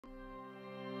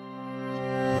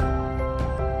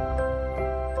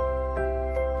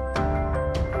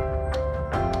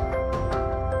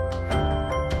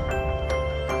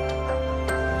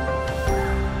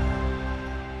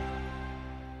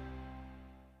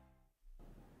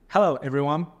Hello,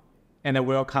 everyone, and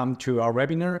welcome to our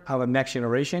webinar on the next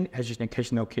generation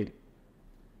educational kit.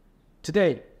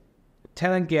 Today,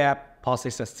 talent gap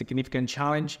poses a significant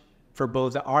challenge for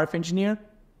both the RF engineer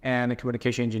and the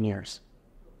communication engineers.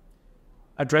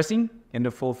 Addressing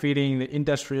and fulfilling the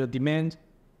industrial demand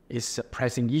is a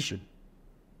pressing issue.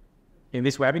 In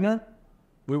this webinar,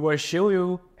 we will show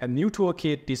you a new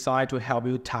toolkit designed to help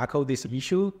you tackle this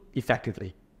issue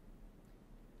effectively.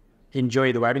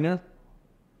 Enjoy the webinar.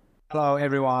 Hello,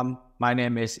 everyone. My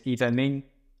name is Innovating,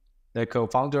 the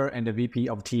co-founder and the VP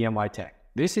of TMYTEK.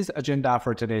 This is the agenda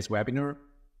for today's webinar.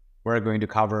 We're going to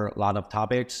cover a lot of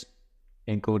topics,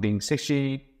 including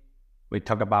 6G. We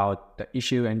talk about the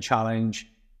issue and challenge,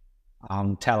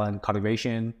 talent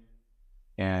cultivation,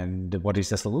 and what is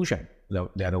the solution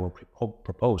that will be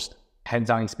proposed,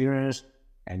 hands-on experience,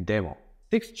 and demo.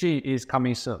 6G is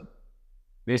coming soon.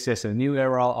 This is a new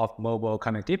era of mobile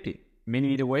connectivity.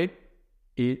 mmWave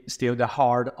is still the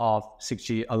heart of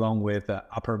 6G along with the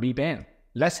upper mid-band.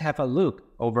 Let's have a look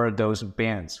over those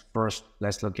bands. First,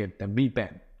 let's look at the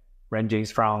mid-band. Ranging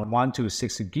from 1 to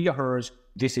 6 GHz,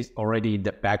 this is already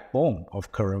the backbone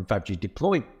of current 5G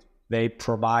deployment. They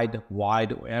provide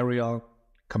wide area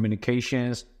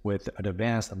communications with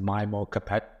advanced MIMO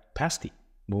capacity.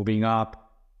 Moving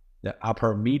up, the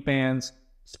upper mid-bands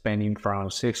spanning from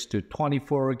 6 to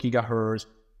 24 GHz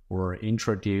were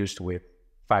introduced with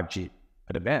 5G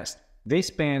Advanced. This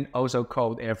band, also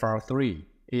called FR3,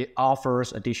 it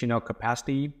offers additional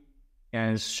capacity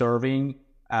and serving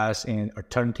as an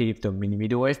alternative to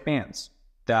mmWave bands.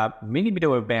 The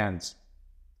mmWave bands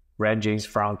ranging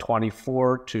from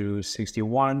 24 to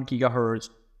 61 GHz.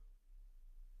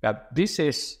 This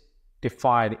is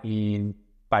defined in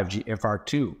 5G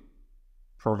FR2,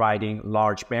 providing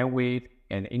large bandwidth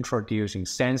and introducing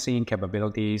sensing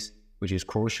capabilities, which is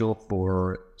crucial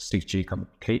for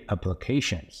 6G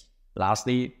applications.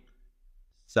 Lastly,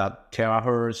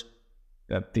 sub-terahertz.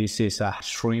 This is a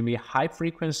extremely high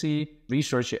frequency.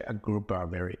 Research group are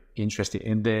very interested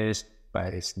in this,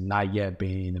 but it's not yet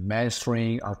been in the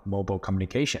mainstream of mobile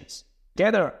communications.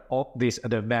 Together, all these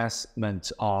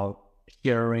advancements are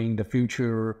sharing the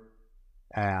future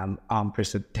and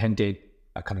unprecedented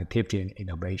connectivity and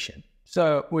innovation.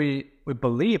 So we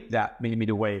believe that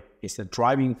mmWave is the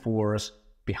driving force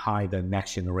behind the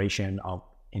next generation of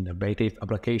innovative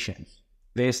applications.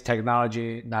 This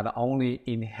technology not only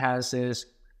enhances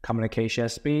communication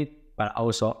speed, but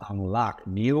also unlocks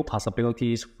new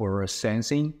possibilities for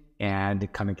sensing and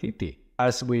connectivity.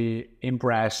 As we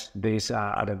embrace this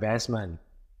advancement,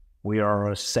 we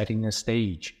are setting the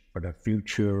stage for the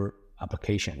future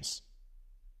applications.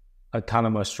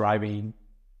 Autonomous driving,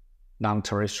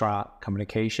 non-terrestrial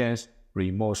communications,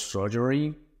 remote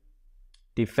surgery,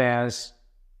 defense,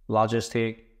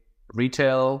 logistics,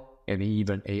 retail, and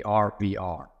even AR,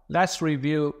 VR. Let's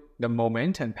review the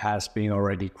momentum has been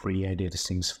already created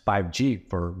since 5G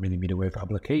for mmWave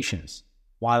applications.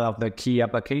 One of the key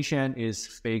applications is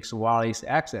fixed wireless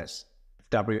access,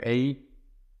 FWA,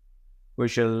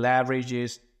 which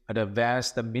leverages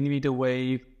advanced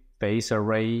mmWave phase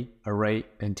array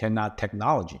antenna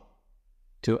technology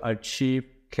to achieve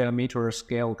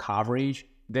kilometer-scale coverage.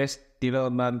 This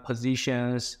development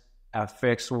positions a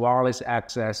fixed wireless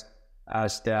access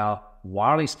as the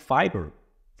wireless fiber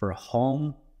for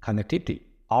home connectivity,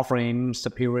 offering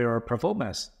superior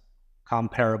performance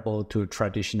comparable to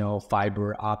traditional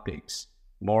fiber optics.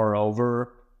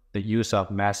 Moreover, the use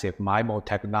of massive MIMO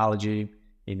technology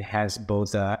enhances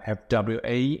both the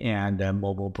FWA and the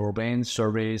mobile broadband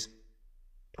service,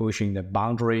 pushing the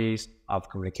boundaries of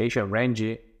communication range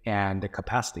and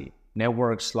capacity.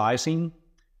 Network slicing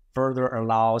further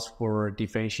allows for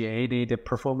differentiated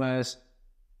performance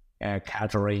and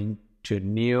catering to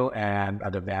new and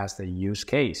advanced use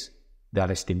case that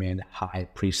is demand high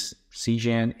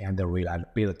precision and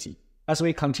reliability. As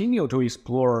we continue to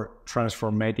explore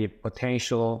transformative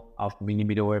potential of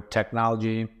mmWave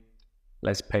technology,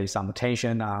 let's pay some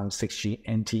attention on 6G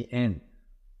NTN,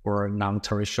 or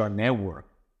non-terrestrial network.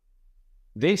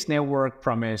 This network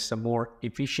promises a more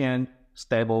efficient,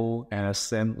 stable, and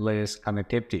seamless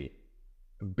connectivity,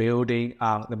 building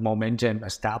on the momentum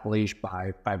established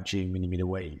by 5G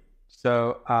mmWave.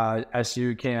 So as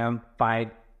you can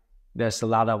find, there's a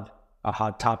lot of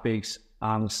hot topics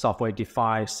on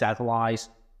software-defined satellites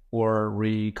or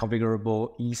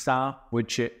reconfigurable ISAC,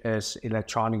 which is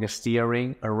electronic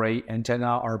steering array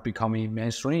antenna, are becoming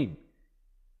mainstream,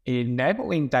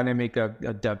 enabling dynamic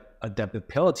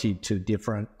adaptability to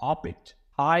different orbits.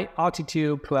 High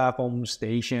altitude platform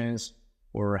stations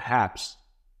or HAPS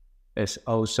is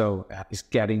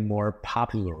getting more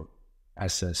popular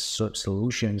as a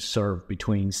solution served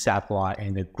between satellite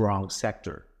and the ground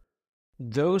sector.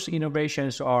 Those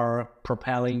innovations are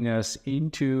propelling us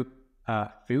into a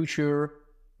future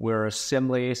where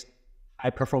seamless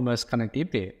high-performance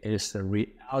connectivity is a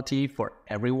reality for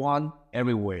everyone,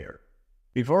 everywhere.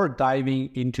 Before diving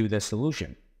into the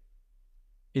solution,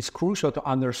 it's crucial to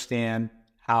understand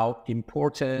how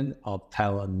important of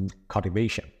talent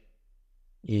cultivation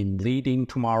in leading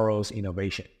tomorrow's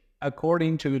innovation.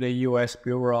 According to the U.S.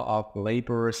 Bureau of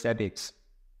Labor Statistics,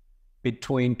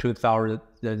 between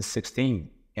 2016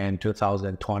 and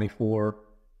 2024,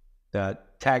 the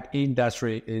tech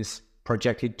industry is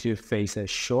projected to face a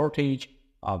shortage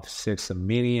of 6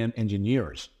 million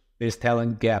engineers. This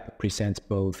talent gap presents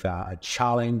both a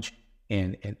challenge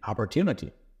and an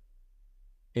opportunity.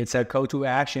 It's a call to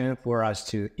action for us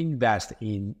to invest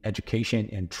in education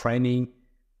and training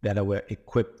that will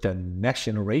equip the next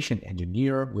generation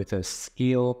engineer with the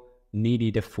skill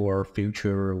needed for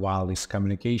future wireless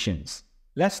communications.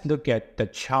 Let's look at the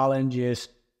challenges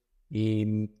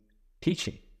in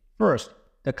teaching. First,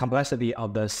 the complexity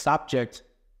of the subject,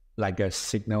 like a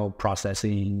signal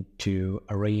processing to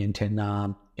array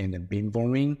antenna and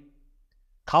beamforming,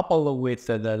 coupled with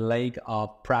the lack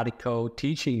of practical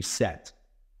teaching set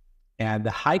and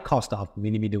the high cost of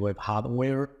mmWave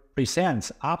hardware,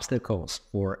 presents obstacles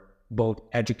for both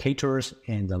educators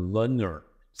and the learner.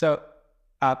 So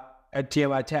at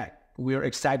TMYTEK, we're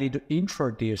excited to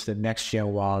introduce the NextGen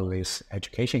wireless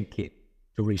education kit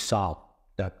to resolve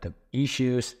the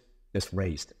issues that's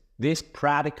raised. This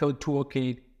practical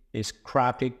toolkit is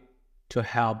crafted to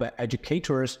help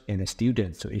educators and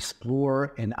students to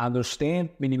explore and understand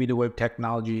mmWave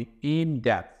technology in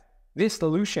depth. This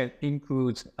solution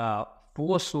includes a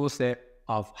full source set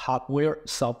of hardware,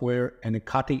 software, and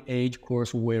cutting-edge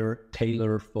courseware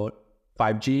tailored for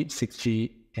 5G,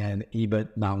 6G, and even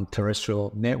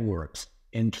non-terrestrial networks,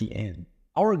 NTN.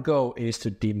 Our goal is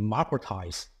to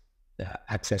democratize the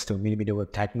access to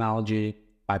mmWave technology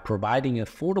by providing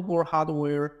affordable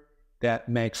hardware that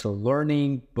makes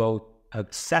learning both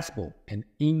accessible and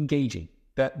engaging.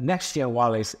 The NextGen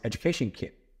wireless education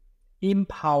kit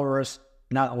empowers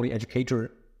not only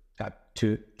educators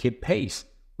to keep pace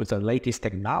with the latest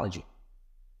technology,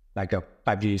 like a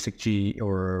 5G, 6G,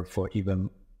 or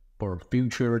for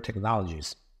future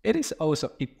technologies. It is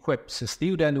also equips the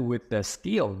student with the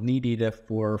skill needed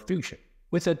for future.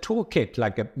 With a toolkit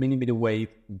like a mmWave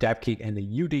dev kit and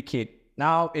the UD kit,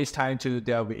 now it's time to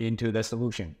delve into the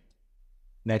solution.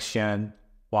 NextGen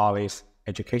wireless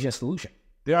education solution.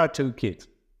 There are two kits,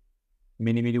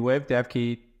 mmWave dev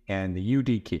kit and the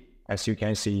UD kit. As you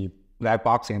can see, black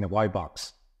box and the white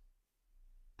box.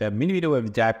 The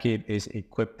mmWave dev kit is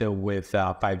equipped with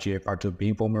a 5G FR2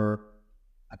 beamformer,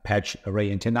 a patch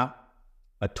array antenna,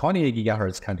 a 28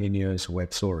 GHz continuous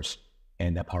wave source,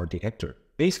 and a power detector.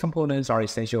 These components are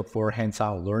essential for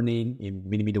hands-on learning in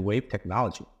mmWave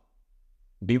technology,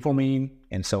 beamforming,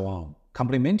 and so on.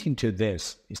 Complementing to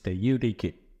this is the UD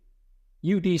kit.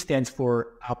 UD stands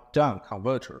for up-down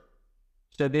converter.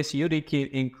 So this UD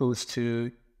kit includes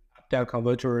two up-down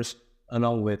converters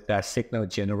along with a signal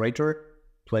generator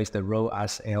placed the role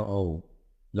as LO,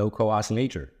 local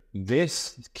oscillator.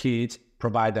 This kit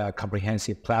provides a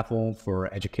comprehensive platform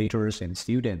for educators and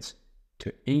students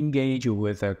to engage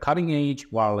with cutting-edge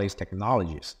wireless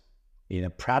technologies in a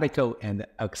practical and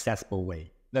accessible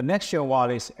way. The NextGen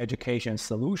wireless education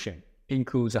solution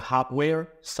includes hardware,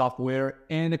 software,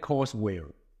 and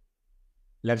courseware.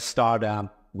 Let's start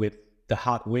with the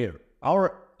hardware.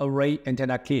 Our array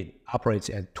antenna kit operates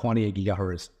at 28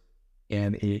 GHz,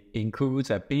 and it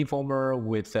includes a beamformer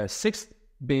with a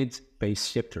 6-bit phase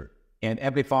shifter, an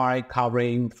amplifier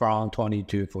covering from 20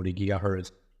 to 40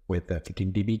 GHz with a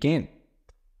 15 dB gain,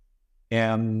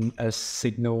 and a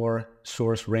signal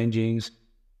source ranging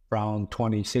from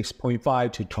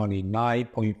 26.5 to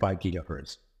 29.5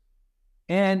 GHz,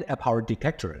 and a power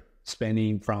detector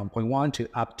spanning from 0.1 to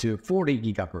up to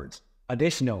 40 GHz.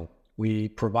 Additionally, we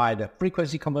provide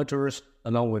frequency converters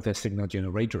along with a signal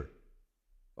generator,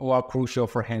 all are crucial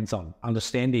for hands-on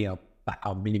understanding of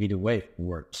how mmWave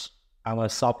works. On the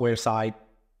software side,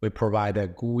 we provide a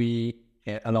GUI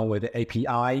along with the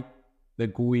API. The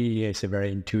GUI is a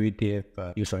very intuitive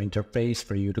user interface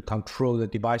for you to control the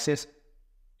devices.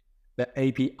 The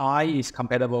API is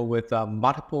compatible with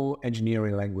multiple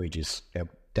engineering languages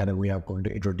that we are going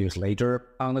to introduce later.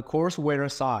 On the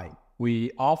courseware side,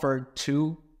 we offer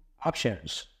two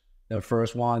options. The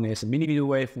first one is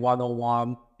mmWave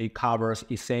 101. It covers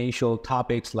essential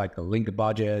topics like link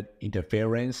budget,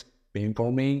 interference,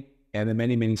 beamforming, and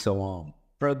many so on.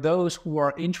 For those who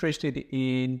are interested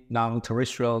in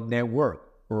non-terrestrial network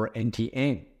or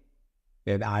NTN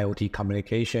and IoT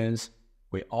communications,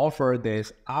 we offer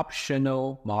this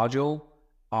optional module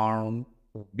on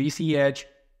VCH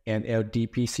and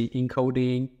LDPC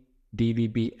encoding,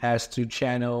 DVB-S2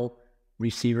 channel,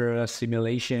 receiver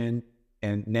simulation,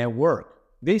 and network.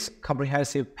 This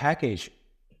comprehensive package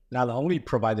not only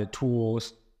provides the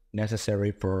tools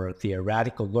necessary for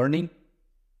theoretical learning,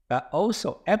 but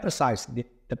also emphasizes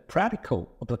the practical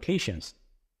applications,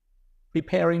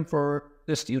 preparing for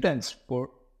the students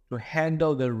to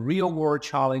handle the real-world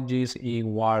challenges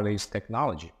in wireless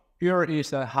technology. Here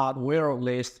is a hardware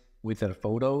list with the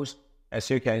photos. As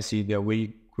you can see, that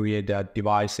we create the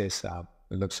devices.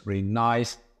 It looks really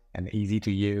nice and easy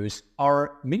to use.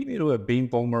 Our mmWave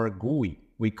beamformer GUI,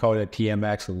 we call it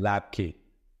TMX Lab Kit,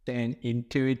 an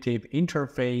intuitive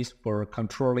interface for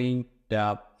controlling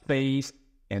the phase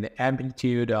and the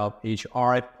amplitude of each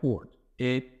RF port.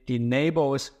 It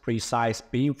enables precise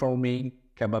beamforming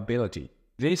capability.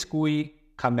 This GUI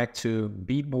connects to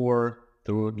B-board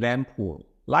through LAN port.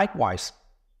 Likewise,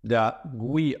 the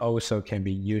GUI also can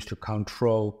be used to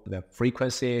control the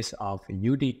frequencies of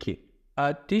UD kit.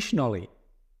 Additionally,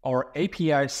 our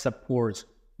API supports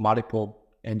multiple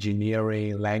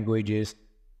engineering languages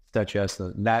such as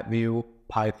LabView,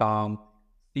 Python,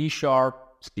 C#,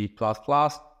 C++,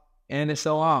 and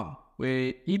so on.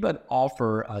 We even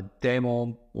offer a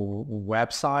demo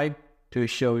website to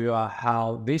show you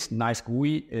how this nice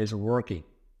GUI is working.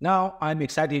 Now, I'm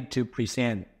excited to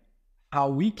present how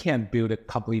we can build a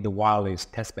complete wireless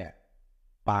testbed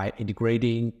by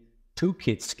integrating two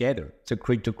kits together to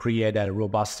create a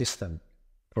robust system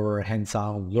for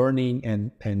hands-on learning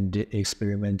and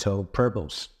experimental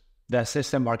purpose. The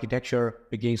system architecture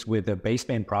begins with the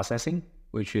baseband processing,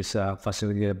 which is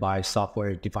facilitated by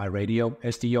software-defined radio,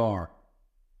 SDR.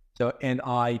 So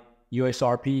NI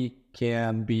usrp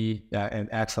can be an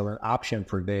excellent option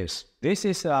for this. This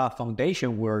is a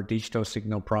foundation where digital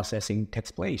signal processing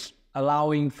takes place,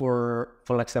 allowing for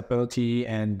flexibility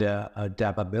and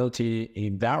adaptability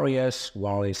in various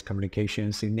wireless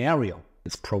communication scenarios.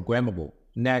 It's programmable.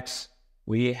 Next,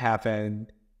 we have an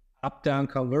up-down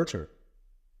converter,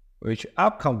 which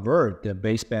up-convert the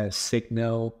baseband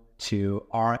signal to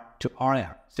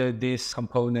RF. So this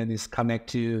component is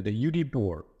connected to the UD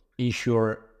board,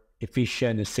 ensure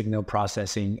efficient signal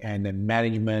processing and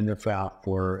management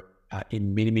for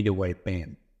in mmWave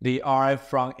band. The RF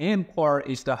front-end part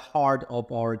is the heart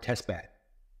of our testbed,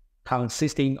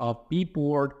 consisting of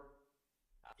B-board.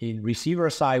 In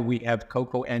receiver side, we have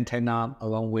Coco antenna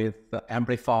along with the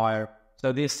amplifier.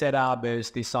 So this setup is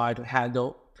designed to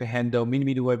handle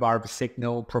mmWave RF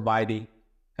signal, providing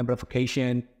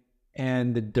amplification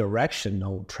and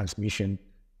directional transmission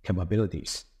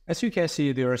capabilities. As you can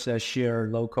see, there is a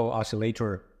shared local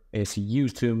oscillator is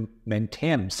used to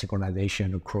maintain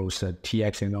synchronization across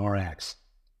TX and RX.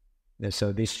 And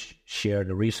so this shared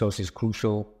resource is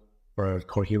crucial for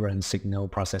coherent signal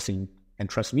processing and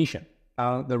transmission.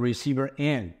 On the receiver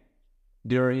end,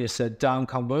 there is a down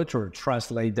converter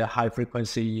translate the high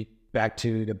frequency back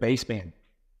to the baseband.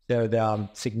 So the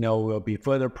signal will be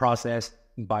further processed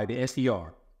by the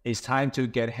SDR. It's time to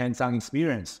get hands-on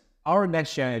experience. Our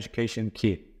NextGen education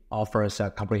kit offers a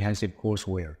comprehensive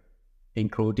courseware,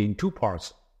 including two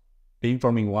parts,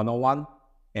 Beamforming 101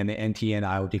 and the NTN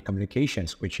IoT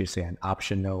communications, which is an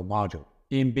optional module.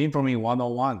 In Beamforming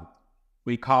 101,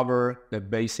 we cover the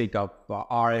basic of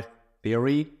RF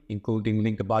theory, including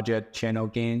link budget, channel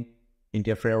gain,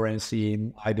 interference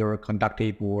in either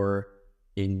conductive or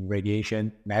in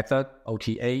radiation method,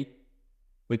 OTA.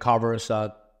 We cover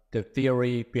the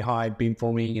theory behind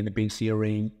beamforming and the beam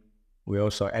steering. We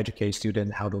also educate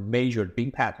students how to measure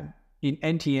beam pattern. In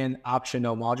NTN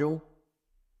optional module,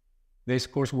 this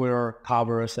courseware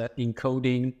covers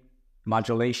encoding,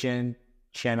 modulation,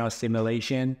 channel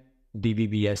simulation,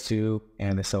 DVB-S2,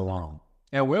 and so on.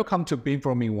 And welcome to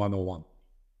Beamforming 101,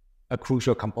 a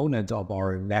crucial component of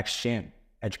our NextGen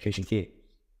education kit,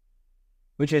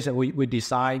 which is we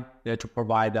designed to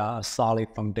provide a solid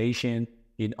foundation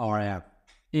in RF.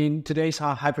 In today's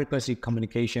high-frequency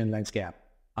communication landscape,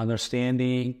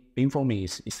 understanding beamforming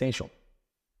is essential,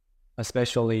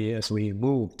 especially as we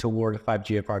move toward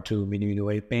 5GFR2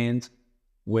 mmWave bands,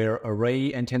 where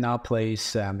array antenna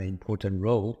plays an important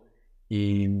role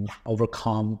in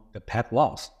overcome the path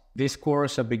loss. This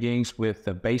course begins with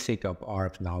the basic of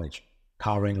RF knowledge,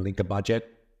 covering link budget,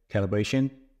 calibration,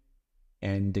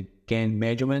 and the gain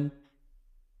measurement.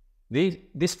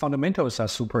 These fundamentals are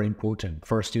super important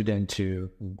for students to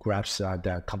grasp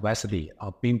the complexity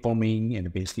of beamforming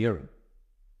and beam steering.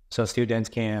 So students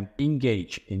can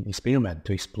engage in experiment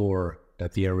to explore the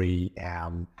theory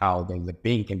and how the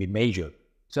beam can be measured.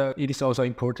 So it is also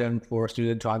important for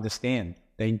students to understand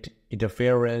the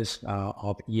interference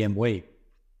of mmWave.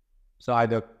 So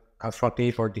either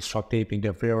constructive or destructive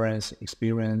interference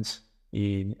experience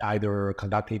in either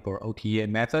conductive or OTA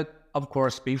method. Of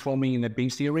course, beamforming and the beam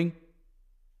steering.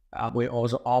 We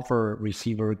also offer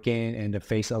receiver gain and the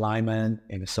phase alignment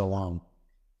and so on.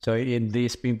 So in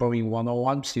this beamforming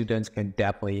 101, students can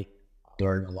definitely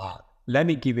learn a lot. Let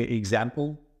me give you an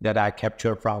example that I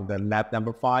captured from the lab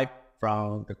number 5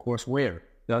 from the courseware.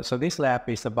 So this lab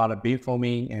is about a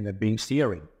beamforming and the beam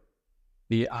steering.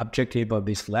 The objective of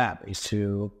this lab is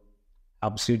to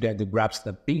help students to grasp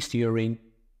the beam steering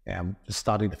and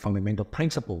study the fundamental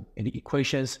principle and the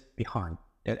equations behind.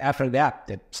 And after that,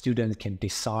 the students can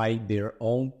decide their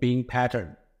own beam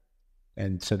pattern,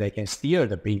 and so they can steer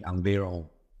the beam on their own.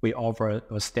 We offer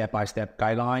a step-by-step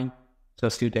guideline so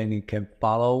students can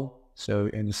follow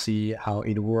and see how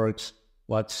it works,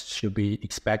 what should be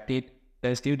expected.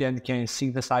 The student can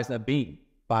synthesize the beam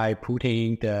by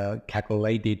putting the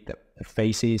calculated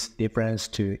phases difference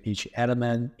to each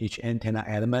element, each antenna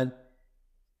element,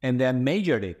 and then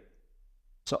measure it.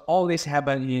 So all this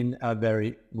happens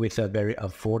with a very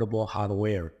affordable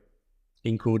hardware,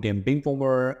 including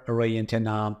beamformer, array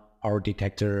antenna, power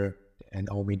detector, and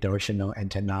omnidirectional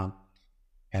antenna,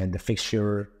 and the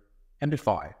fixture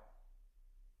amplifier.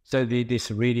 So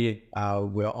this really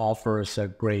will offer a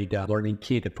great learning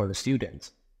kit for the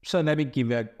students. So let me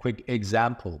give a quick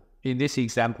example. In this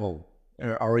example,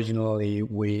 originally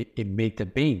we emit the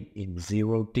beam in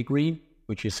 0 degree,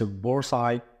 which is a bore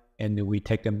side, and we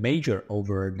take a measure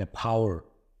over the power.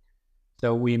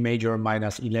 So we measure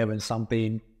minus 11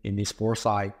 something in this bore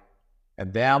side,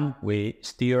 and then we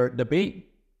steer the beam.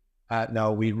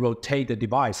 Now we rotate the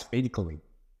device physically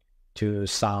to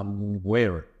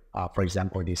somewhere, for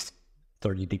example, this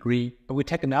 30 degree, but we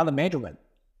take another measurement.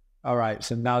 All right,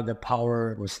 so now the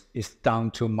power is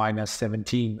down to minus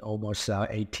 17, almost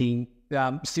 18.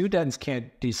 Students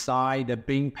can decide the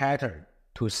beam pattern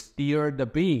to steer the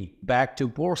beam back to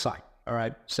bore side. All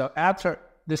right, so after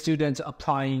the students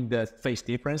applying the phase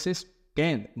differences,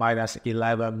 again, minus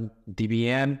 11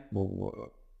 dBm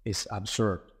is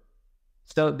observed.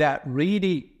 So that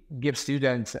really gives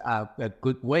students a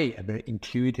good way, a very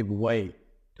intuitive way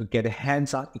to get a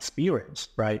hands-on experience,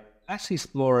 right? Let's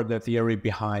explore the theory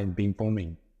behind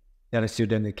beamforming that a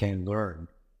student can learn.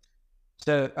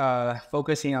 So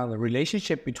focusing on the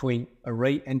relationship between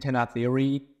array antenna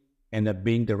theory and the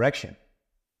beam direction.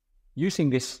 Using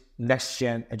this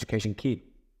NextGen education kit,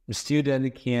 the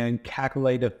student can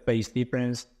calculate the phase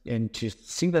difference and to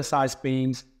synthesize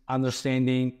beams,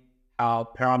 understanding how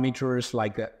parameters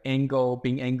like the angle,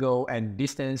 beam angle, and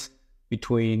distance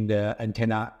between the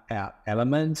antenna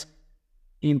elements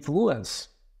influence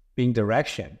beam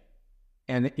direction,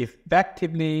 and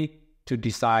effectively to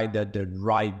decide the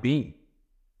right beam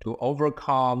to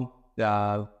overcome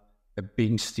the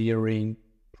beam steering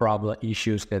problem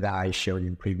issues that I showed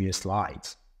in previous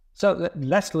slides. So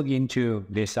let's look into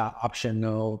this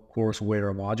optional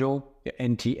courseware module, the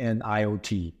NTN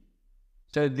IoT.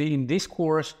 So in this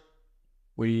course,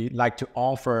 we like to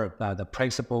offer the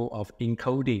principle of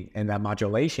encoding and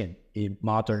modulation in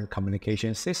modern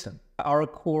communication system. Our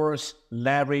course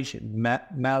leverages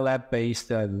MATLAB-based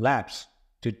labs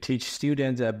to teach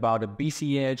students about the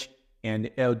BCH and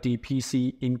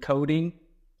LDPC encoding,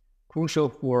 crucial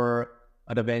for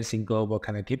advancing global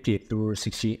connectivity through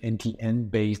 6G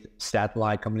NTN-based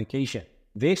satellite communication.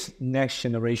 This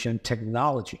next-generation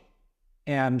technology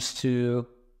aims to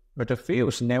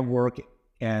diffuse network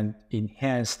and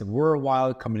enhance the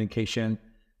worldwide communication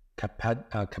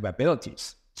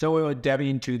capabilities. So we will dive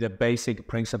into the basic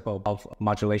principle of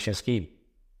modulation scheme.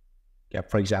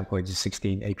 For example, it's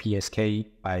 16 APSK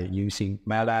by using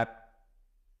MATLAB.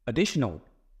 Additionally,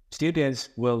 students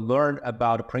will learn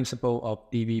about the principle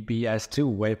of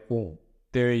DVB-S2 waveform.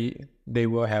 They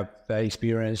will have the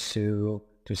experience to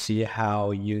see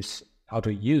how to use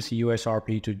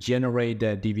usrp to generate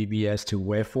the DVB-S2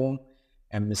 waveform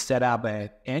and set up an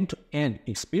end-to-end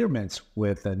experiments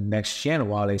with the NextGen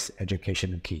wireless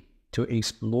education kit to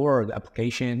explore the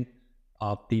application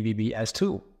of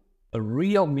DVB-S2, a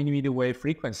real millimeter wave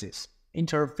frequencies.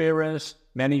 Interference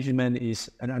management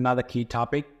is another key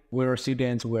topic where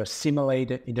students will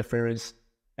simulate interference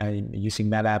using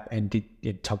MATLAB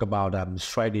and talk about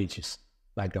strategies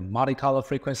like the multicolor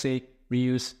frequency,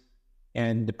 reuse,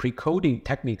 and the pre-coding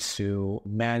techniques to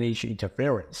manage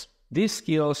interference. These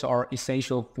skills are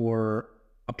essential for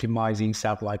optimizing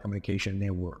satellite communication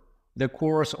network. The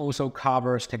course also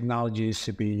covers technologies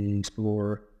to be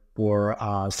explored for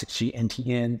 6G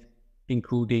NTN,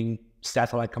 including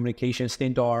satellite communication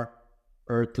standard,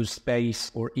 Earth to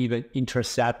space, or even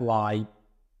inter-satellite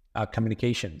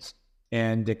communications,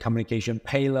 and the communication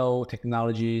payload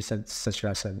technologies such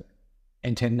as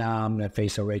antenna,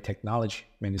 phase array technology,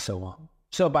 and so on.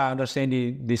 So by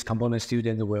understanding this component,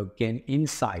 students will gain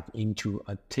insight into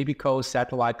a typical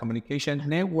satellite communication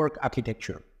network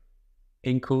architecture,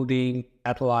 including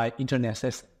satellite internet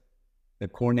system, the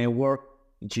core network,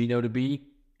 G node B,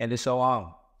 and so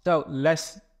on. So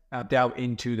let's delve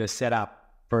into the setup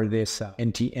for this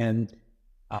NTN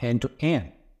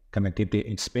end-to-end connectivity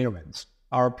experience.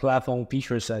 Our platform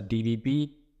features a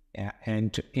DVB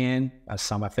end-to-end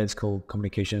semi-physical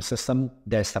communication system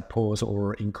that supports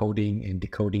or encoding and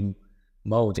decoding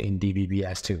mode in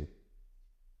DVB-S2.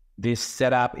 This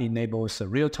setup enables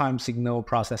real-time signal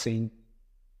processing,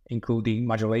 including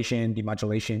modulation,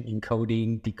 demodulation,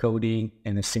 encoding, decoding,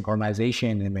 and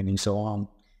synchronization, and so on,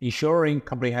 ensuring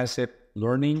comprehensive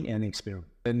learning and experience.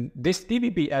 And this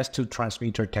DVB-S2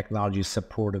 transmitter technology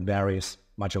supports various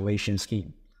modulation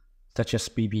schemes, such as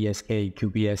BBSK,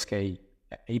 QBSK,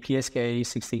 APSK,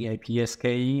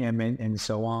 16APSK, and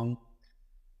so on.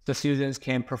 The students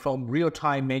can perform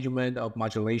real-time measurement of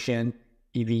modulation,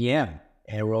 EVM,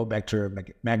 error vector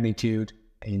magnitude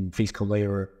in physical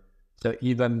layer. So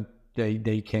even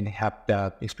they can have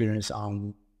the experience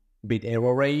on bit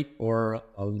error rate or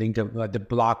a link of the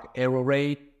block error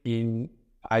rate in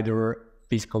either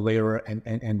physical layer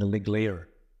and the link layer,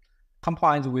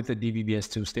 compliant with the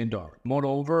DVB-S2 standard.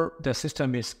 Moreover, the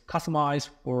system is customized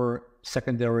for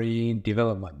secondary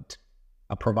development,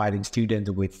 providing students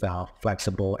with a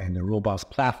flexible and robust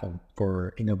platform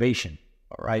for innovation.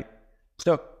 All right.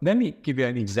 So let me give you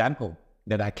an example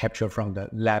that I captured from the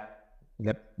lab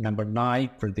number 9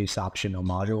 for this optional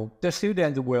module. The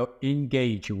students will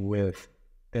engage with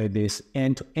this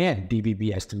end-to-end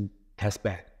DVB-S2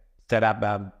 testbed set up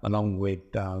along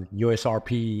with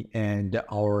usrp and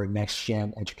our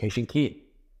NextGen education kit.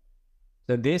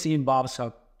 So this involves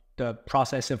the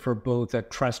processor for both the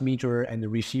transmitter and the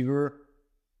receiver.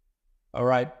 All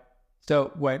right.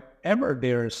 So whenever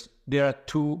there are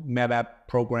 2 mimowpou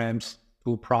programs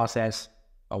to process,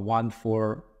 one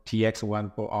for TX,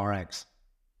 one for RX.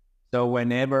 So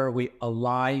whenever we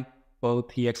align both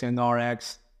TX and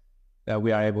RX,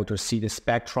 we are able to see the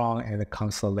spectrum and the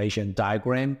constellation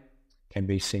diagram can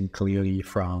be seen clearly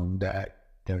from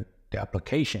the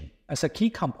application. As a key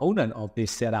component of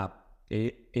this setup,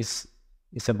 it's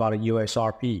about a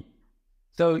usrp.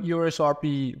 So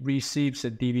usrp receives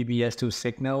a DVB-S2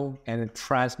 signal and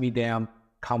transmits them,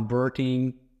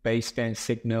 converting baseband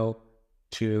signal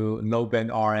to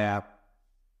low-band RF,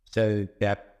 so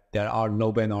that our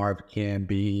low-band RF can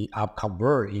be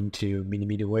up-converted into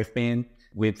millimeter wave band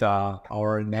with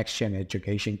our NextGen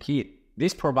education kit.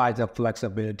 This provides a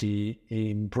flexibility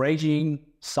in bridging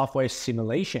software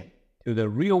simulation to the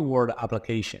real-world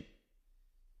application.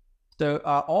 So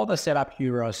all the setup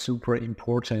here are super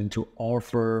important to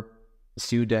offer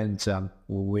students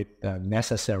with the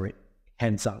necessary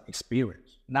hands-on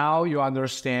experience. Now you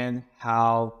understand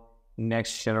how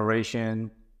next generation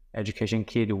education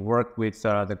kit work with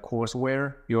the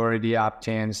courseware. You already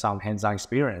obtained some hands-on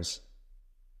experience.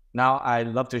 Now I'd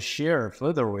love to share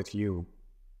further with you.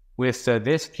 With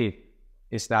this kit,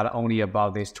 it's not only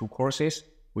about these 2 courses.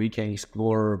 We can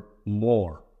explore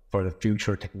more for the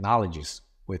future technologies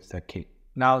with the kit.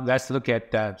 Now let's look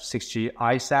at the 6G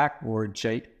ISAC or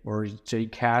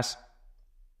JCAS,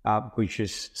 which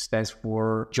stands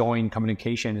for Joint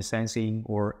Communication and Sensing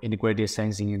or Integrated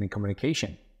Sensing and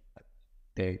Communication.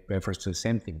 They refer to the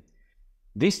same thing.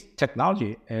 This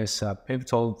technology is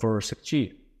pivotal for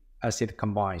 6G as it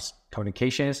combines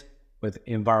communications with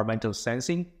environmental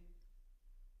sensing,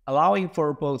 allowing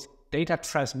for both data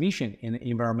transmission and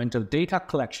environmental data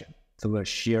collection through a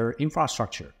shared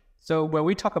infrastructure. So when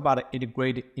we talk about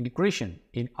integrated integration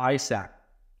in ISAC,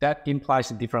 that implies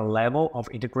a different level of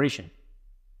integration,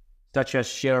 such as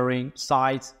sharing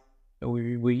sites,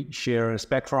 we share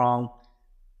spectrum,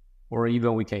 or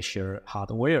even we can share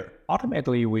hardware.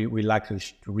 Ultimately, we like to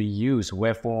reuse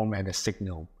waveform and the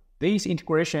signal. These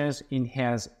integrations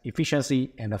enhance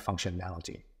efficiency and the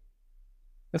functionality.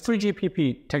 The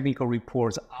 3GPP technical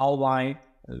reports outline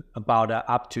about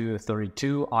up to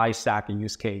 32 ISAC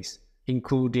use cases,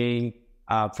 including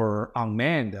for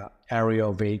unmanned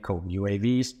aerial vehicle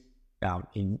UAVs.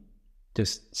 In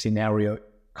this scenario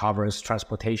covers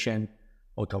transportation,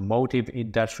 automotive,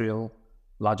 industrial,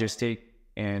 logistic,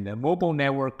 and mobile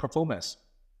network performance.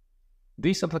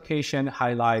 These applications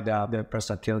highlight the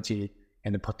versatility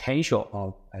and the potential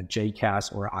of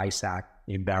JCAS or ISAC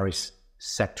in various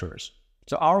sectors.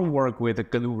 So our work with the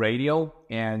GNU Radio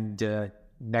and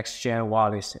NextGen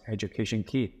wireless education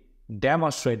kit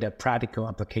demonstrate the practical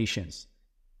applications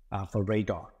for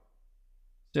radar.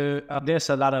 So there's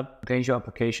a lot of potential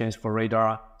applications for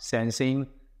radar sensing,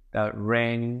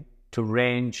 measure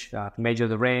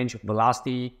the range,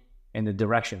 velocity, and the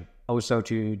direction. Also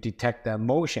to detect the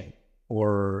motion,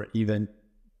 or even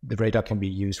the radar can be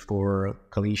used for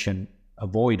collision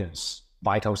avoidance,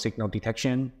 vital signal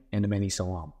detection, and many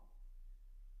so on.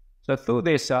 So through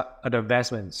these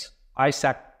advancements,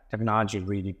 ISAC technology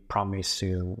really promised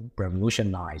to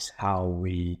revolutionize how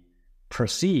we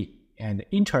perceive and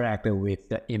interact with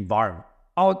the environment.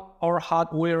 Our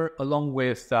hardware, along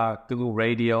with GNU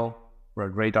Radio or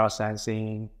radar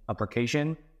sensing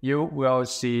application, you will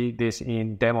see this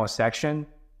in demo section.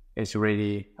 It's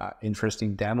really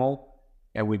interesting demo,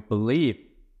 and we believe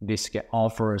this can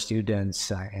offer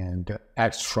students and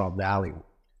extra value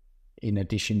in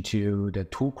addition to the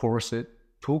two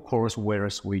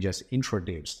courseware we just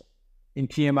introduced. In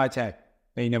TMYTEK,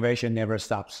 the innovation never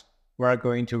stops. We're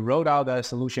going to roll out a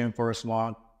solution for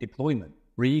smart deployment,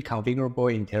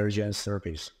 reconfigurable intelligence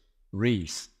service,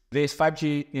 RIS. This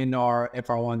 5G in our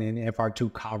FR1 and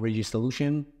FR2 coverage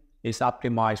solution is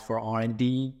optimized for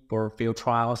R&D, for field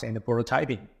trials, and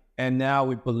prototyping. And now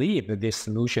we believe that this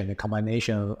solution, the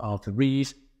combination of the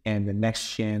RIS and the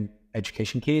NextGen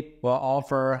education kit, will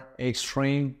offer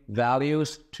extreme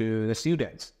values to the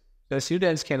students. The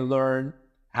students can learn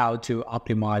how to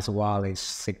optimize wireless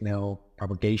signal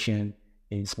propagation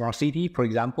in smart city, for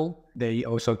example. They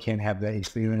also can have the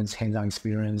experience, hands-on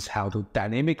experience, how to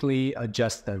dynamically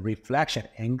adjust the reflection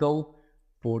angle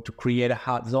to create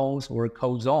hot zones or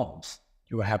cold zones.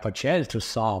 You will have a chance to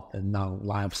solve the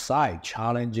non-line of sight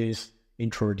challenges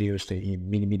introduced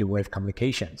in mmWave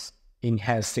communications,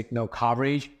 enhance signal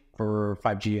coverage for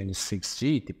 5G and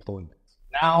 6G deployments.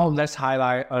 Now let's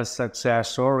highlight a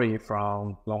success story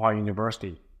from Longhua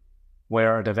University,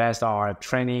 where advanced RF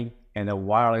training and the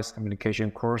wireless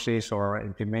communication courses are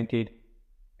implemented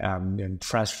and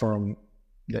transform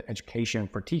the education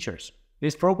for teachers.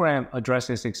 This program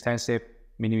addresses extensive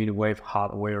mmWave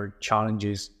hardware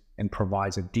challenges and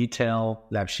provides a detailed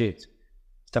lab sheet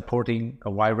supporting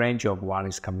a wide range of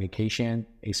wireless communication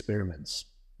experiments.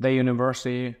 The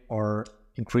university are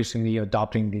increasingly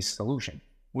adopting this solution.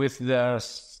 With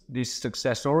this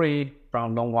success story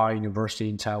from Longhua University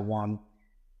in Taiwan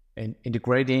and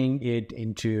integrating it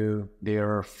into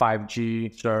their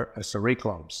 5G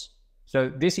curriculums.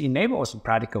 So this enables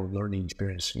practical learning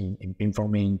experience in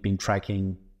beamforming, beam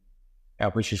tracking,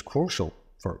 which is crucial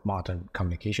for modern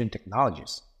communication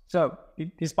technologies. So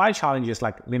despite challenges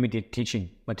like limited teaching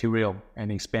material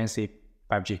and expensive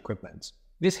 5G equipment,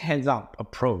 this hands-on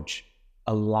approach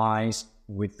aligns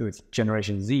with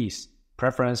Generation Z's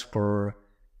preference for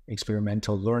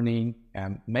experimental learning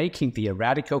and making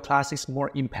theoretical classes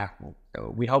more impactful.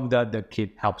 So we hope that the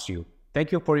kit helps you.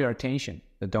 Thank you for your attention.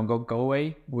 Don't go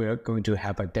away. We're going to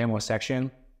have a demo section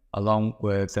along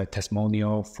with a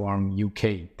testimonial from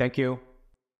UK. Thank you.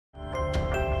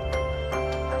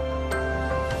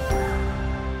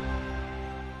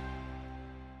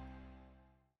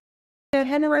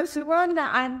 Hello everyone,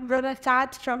 I'm Rona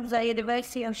Saad from the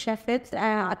University of Sheffield,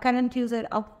 a current user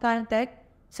of TMYTEK.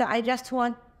 So I just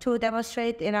want to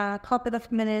demonstrate in a couple of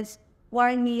minutes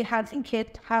why we have in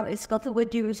kit, how it's got to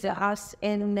reduce us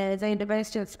in the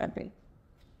University of Sheffield.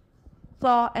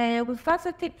 So we first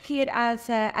take here as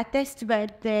a test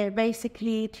bed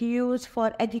basically to use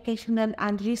for educational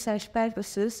and research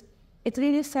purposes. It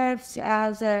really serves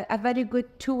as a very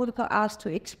good tool for us to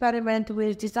experiment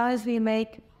with designs we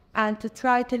make and to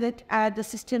try to look at the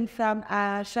system from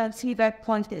a transceiver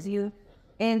point of view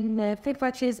in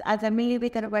features as a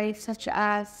millimeter wave, such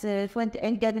as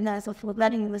 28 gigahertz of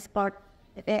learning with part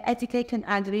education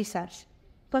and research.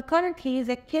 But currently,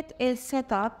 the kit is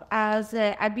set up as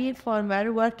a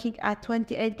beamformer working at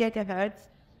 28 gigahertz.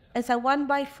 It's a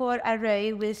 1x4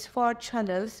 array with 4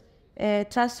 channels,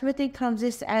 transmitting from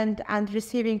this end and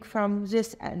receiving from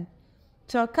this end.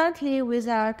 So currently, with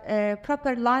our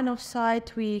proper line of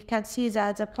sight, we can see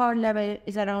that the power level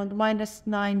is around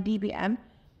 -9 dBm,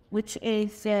 which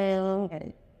is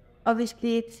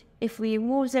obviously, if we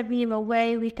move the beam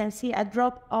away, we can see a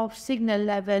drop of signal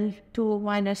level to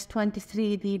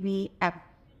 -23 dBm.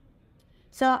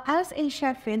 So as in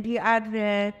Sheffield, we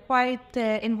are quite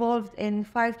involved in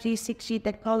 5G, 6G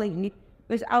technology.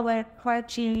 with our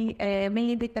 4G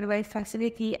millimeter wave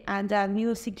facility and the new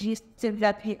 6G system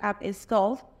that we have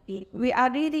installed. We are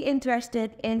really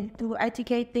interested into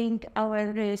educating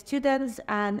our students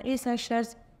and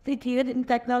researchers with using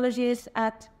technologies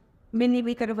at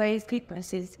millimeter wave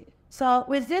frequencies. So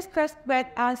with this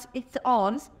prospect as its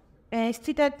own,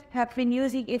 students have been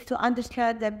using it to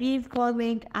understand the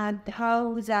beamforming and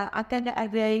how the antenna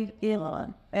array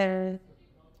is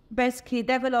basically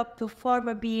developed to form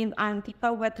a beam and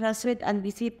how we transmit and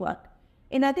receive work.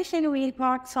 In addition, we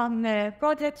part some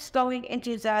projects going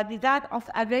into the design of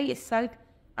the array itself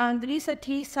and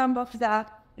recently some of the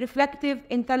reflective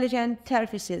intelligent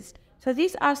surfaces. So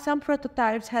these are some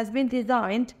prototypes has been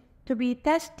designed to be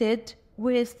tested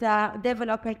with the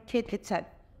developer kit itself.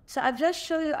 So I'll just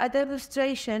show you a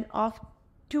demonstration of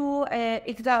two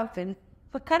examples.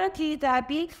 So currently the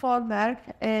beamformer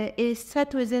is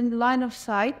set within line of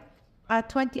sight at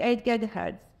 28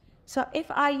 gigahertz. So if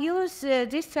I use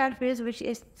this surface, which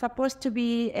is supposed to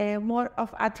be more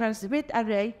of a transmit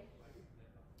array,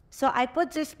 so I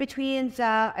put this between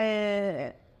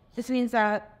the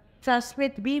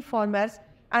transmit beamformers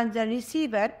and the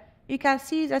receiver. You can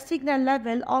see the signal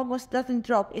level almost doesn't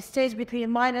drop. It stays between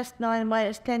 -9 and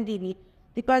 -10 dB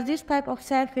because this type of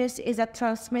surface is a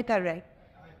transmit array.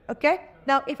 Okay?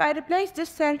 Now, if I replace this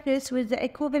surface with the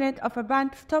equivalent of a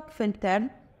band stop filter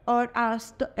or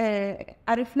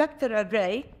a reflector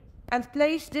array and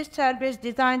place this surface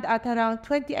designed at around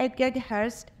 28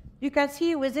 gigahertz, you can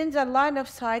see within the line of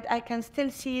sight, I can still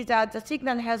see that the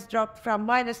signal has dropped from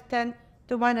 -10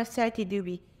 to -30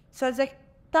 dB. So the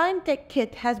TMYTEK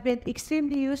kit has been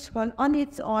extremely useful on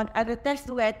its own as a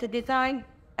test bed to design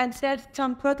and sell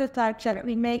some prototypes that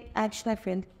we make at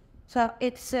Schleffen. So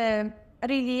it's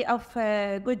really of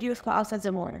good use for us as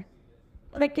a moment.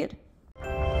 Thank you.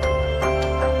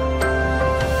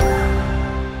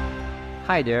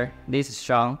 Hi there, this is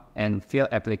Sean, and Field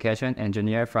Application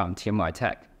Engineer from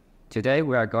TMYTEK. Today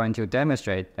we are going to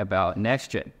demonstrate about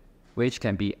NextGen, which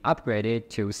can be upgraded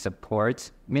to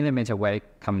support millimeter wave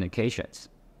communications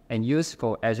and used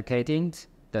for educating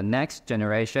the next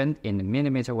generation in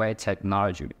millimeter wave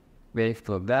technology with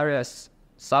various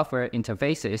software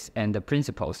interfaces and the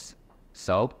principles.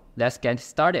 So let's get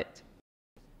started.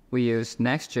 We use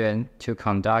NextGen to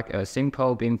conduct a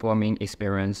simple beamforming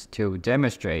experience to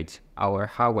demonstrate our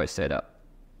hardware setup.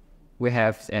 We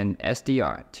have an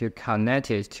SDR to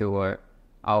connect it to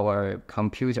our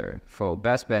computer for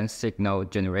baseband signal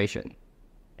generation.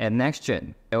 And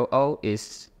NextGen LO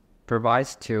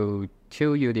provides to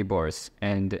 2 UD boards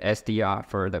and the SDR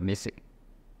for the missing.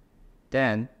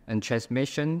 Then,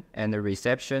 transmission and the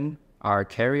reception are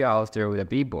carried out through the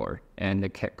B board and the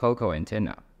COCO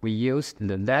antenna. We use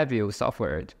the LabView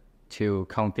software to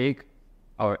configure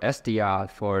our SDR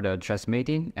for the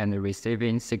transmitting and the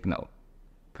receiving signal,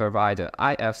 provide the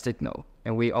IF signal,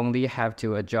 and we only have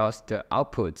to adjust the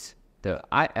outputs, the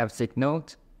IF signal,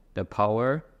 the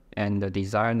power, and the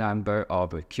desired number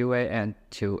of QAM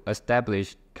to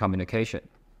establish communication.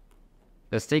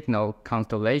 The signal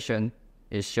constellation,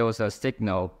 it shows a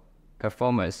signal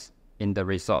performance in the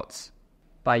results.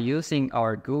 By using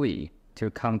our GUI to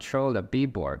control the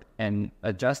B-board and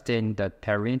adjusting the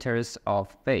parameters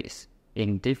of phase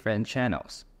in different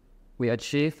channels, we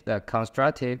achieve the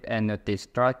constructive and the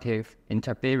destructive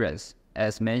interference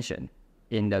as mentioned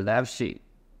in the left sheet,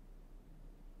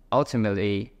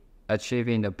 ultimately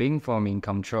achieving the beamforming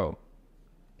control.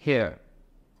 Here,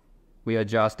 we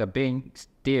adjust the beam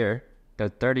steer to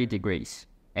 30 degrees,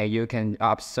 and you can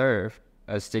observe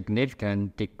a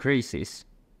significant decreases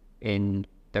in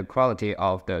the quality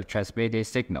of the transmitted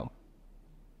signal.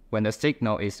 When the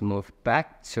signal is moved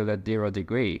back to the 0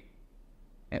 degree,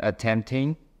 and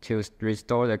attempting to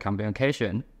restore the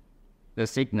communication, the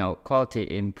signal quality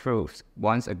improves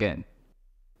once again.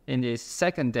 In this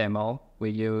second demo, we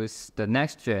use the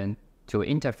NextGen to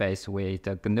interface with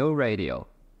the GNU Radio,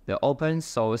 the open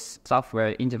source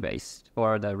software interface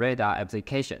for the radar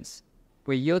applications.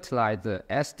 We utilize the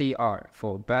SDR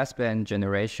for baseband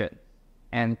generation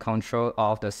and control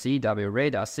of the CW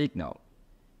radar signal,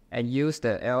 and use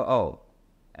the LO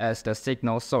as the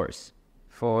signal source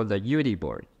for the UD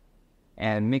board,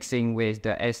 and mixing with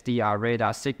the SDR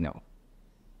radar signal.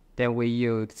 Then we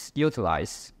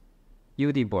utilize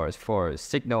UD boards for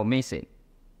signal mixing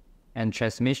and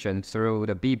transmission through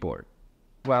the B board,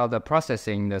 while the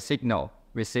processing the signal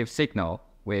receives signal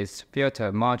with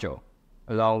filter module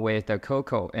along with the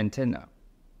COCO antenna.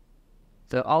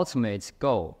 The ultimate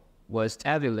goal was to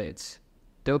evaluate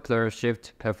Doppler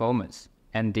shift performance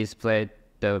and display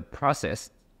the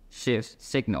processed shift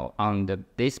signal on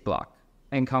this block,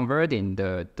 and converting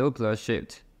the Doppler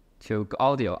shift to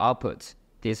audio output,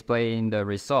 displaying the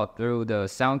result through the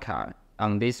sound card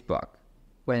on this block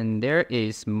when there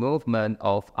is movement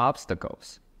of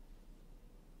obstacles.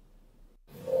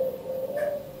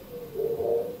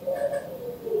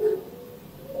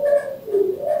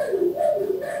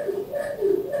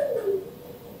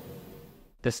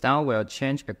 The sound will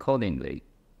change accordingly,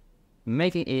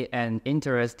 making it an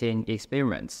interesting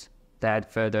experience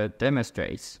that further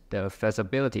demonstrates the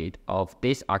feasibility of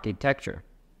this architecture,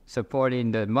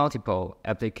 supporting the multiple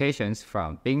applications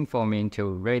from beamforming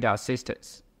to radar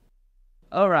systems.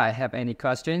 Alright, have any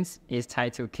questions? It's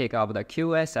time to kick off the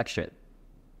Q&A section.